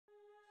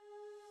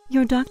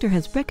Your doctor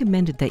has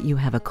recommended that you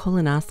have a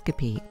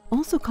colonoscopy,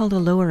 also called a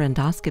lower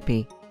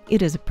endoscopy.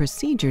 It is a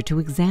procedure to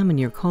examine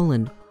your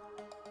colon.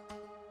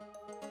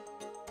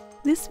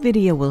 This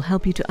video will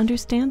help you to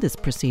understand this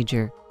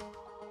procedure.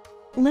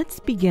 Let's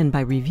begin by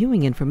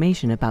reviewing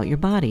information about your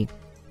body.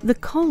 The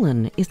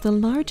colon is the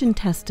large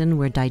intestine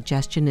where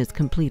digestion is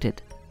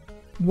completed.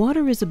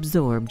 Water is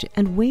absorbed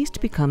and waste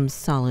becomes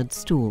solid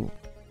stool.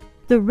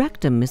 The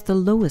rectum is the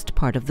lowest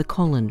part of the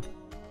colon.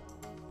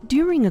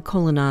 During a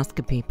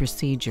colonoscopy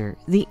procedure,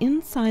 the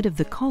inside of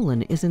the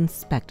colon is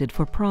inspected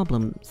for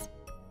problems.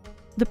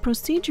 The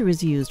procedure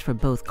is used for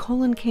both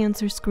colon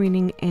cancer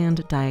screening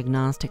and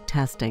diagnostic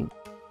testing.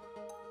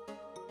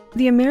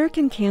 The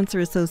American Cancer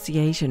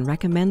Association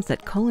recommends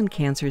that colon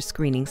cancer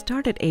screening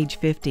start at age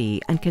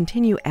 50 and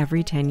continue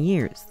every 10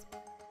 years.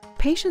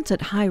 Patients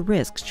at high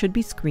risk should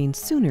be screened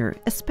sooner,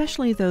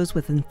 especially those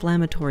with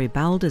inflammatory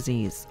bowel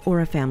disease or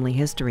a family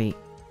history.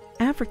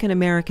 African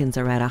Americans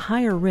are at a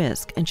higher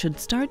risk and should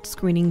start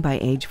screening by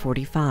age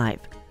 45.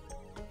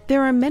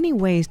 There are many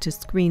ways to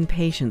screen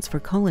patients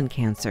for colon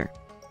cancer.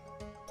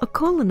 A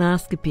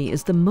colonoscopy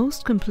is the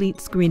most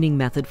complete screening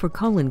method for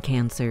colon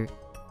cancer.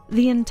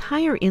 The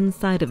entire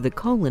inside of the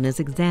colon is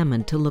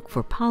examined to look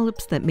for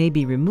polyps that may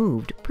be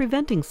removed,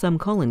 preventing some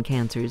colon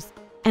cancers,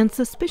 and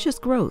suspicious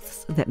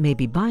growths that may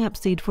be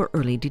biopsied for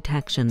early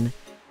detection.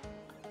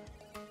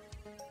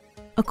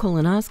 A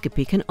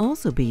colonoscopy can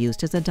also be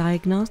used as a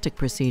diagnostic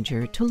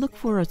procedure to look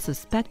for a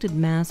suspected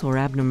mass or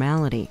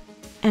abnormality,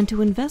 and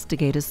to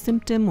investigate a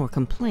symptom or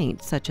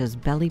complaint such as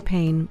belly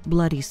pain,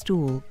 bloody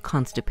stool,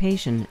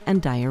 constipation,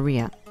 and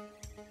diarrhea.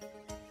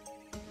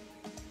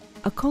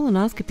 A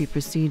colonoscopy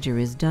procedure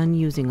is done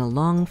using a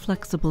long,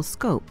 flexible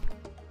scope.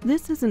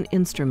 This is an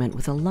instrument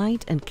with a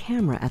light and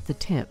camera at the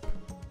tip.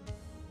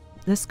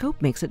 The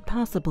scope makes it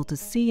possible to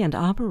see and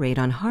operate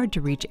on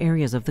hard-to-reach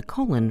areas of the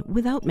colon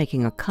without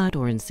making a cut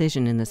or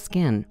incision in the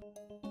skin.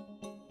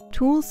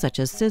 Tools such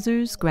as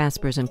scissors,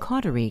 graspers, and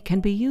cautery can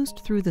be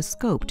used through the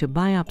scope to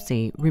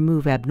biopsy,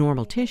 remove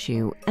abnormal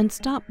tissue, and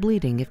stop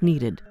bleeding if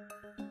needed.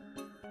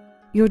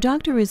 Your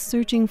doctor is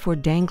searching for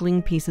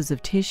dangling pieces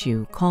of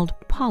tissue called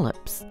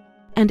polyps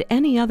and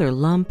any other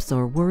lumps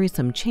or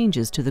worrisome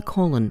changes to the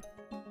colon.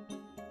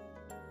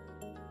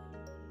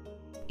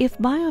 If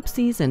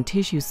biopsies and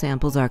tissue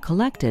samples are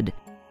collected,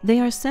 they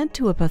are sent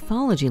to a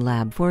pathology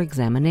lab for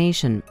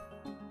examination.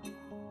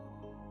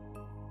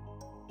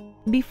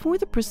 Before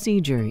the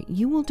procedure,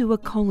 you will do a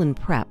colon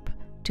prep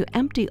to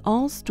empty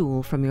all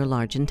stool from your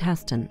large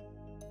intestine.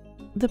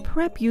 The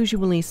prep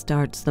usually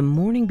starts the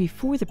morning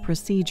before the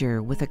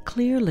procedure with a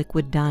clear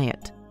liquid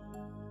diet.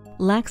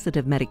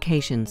 Laxative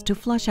medications to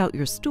flush out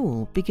your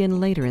stool begin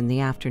later in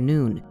the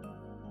afternoon.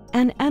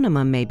 An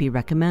enema may be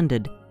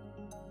recommended.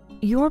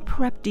 Your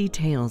prep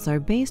details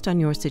are based on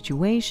your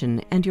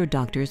situation and your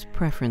doctor's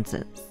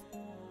preferences.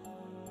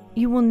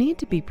 You will need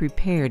to be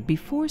prepared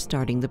before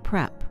starting the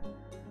prep.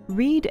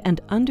 Read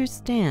and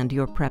understand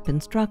your prep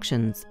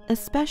instructions,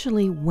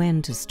 especially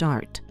when to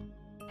start.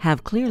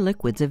 Have clear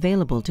liquids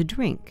available to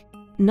drink,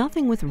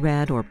 nothing with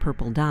red or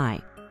purple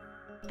dye.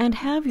 And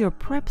have your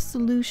prep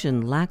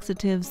solution,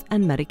 laxatives,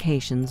 and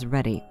medications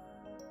ready.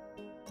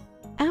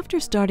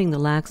 After starting the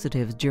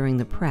laxatives during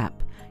the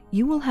prep,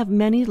 you will have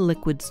many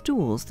liquid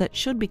stools that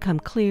should become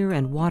clear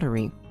and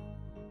watery.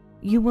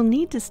 You will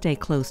need to stay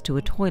close to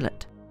a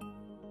toilet.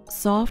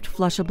 Soft,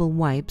 flushable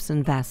wipes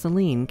and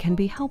Vaseline can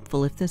be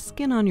helpful if the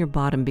skin on your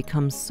bottom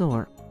becomes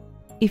sore.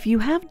 If you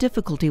have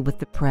difficulty with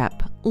the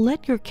prep,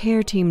 let your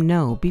care team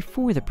know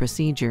before the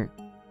procedure.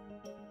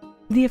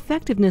 The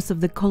effectiveness of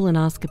the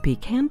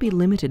colonoscopy can be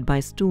limited by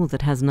stool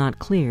that has not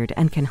cleared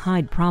and can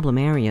hide problem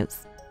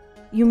areas.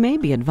 You may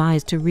be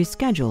advised to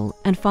reschedule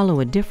and follow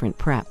a different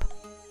prep.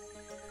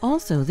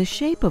 Also, the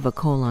shape of a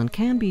colon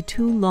can be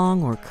too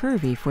long or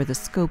curvy for the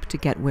scope to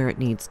get where it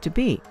needs to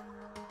be.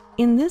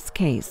 In this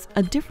case,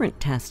 a different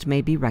test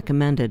may be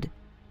recommended.